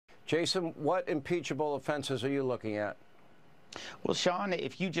Jason, what impeachable offenses are you looking at? Well, Sean,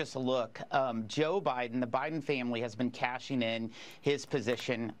 if you just look, Joe Biden, the Biden family has been cashing in his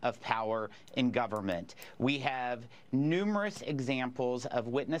position of power in government. We have numerous examples of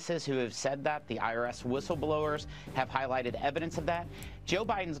witnesses who have said that. The IRS whistleblowers have highlighted evidence of that. Joe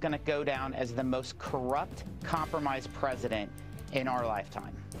Biden's going to go down as the most corrupt, compromised president in our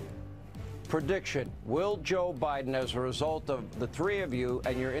lifetime. Prediction: will Joe Biden, as a result of the three of you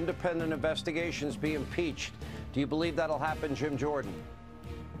and your independent investigations, be impeached? Do you believe that'll happen, Jim Jordan?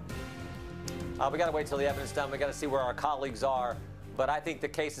 We got to wait till the evidence is done. We got to see where our colleagues are. But I think the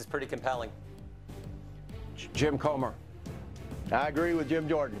case is pretty compelling. Jim Comer. I agree with Jim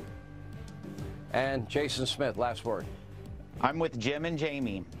Jordan. And Jason Smith, last word. I'm with Jim and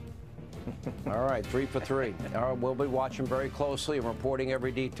Jamie. All right, 3 for 3. We'll be watching very closely and reporting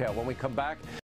every detail. When we come back,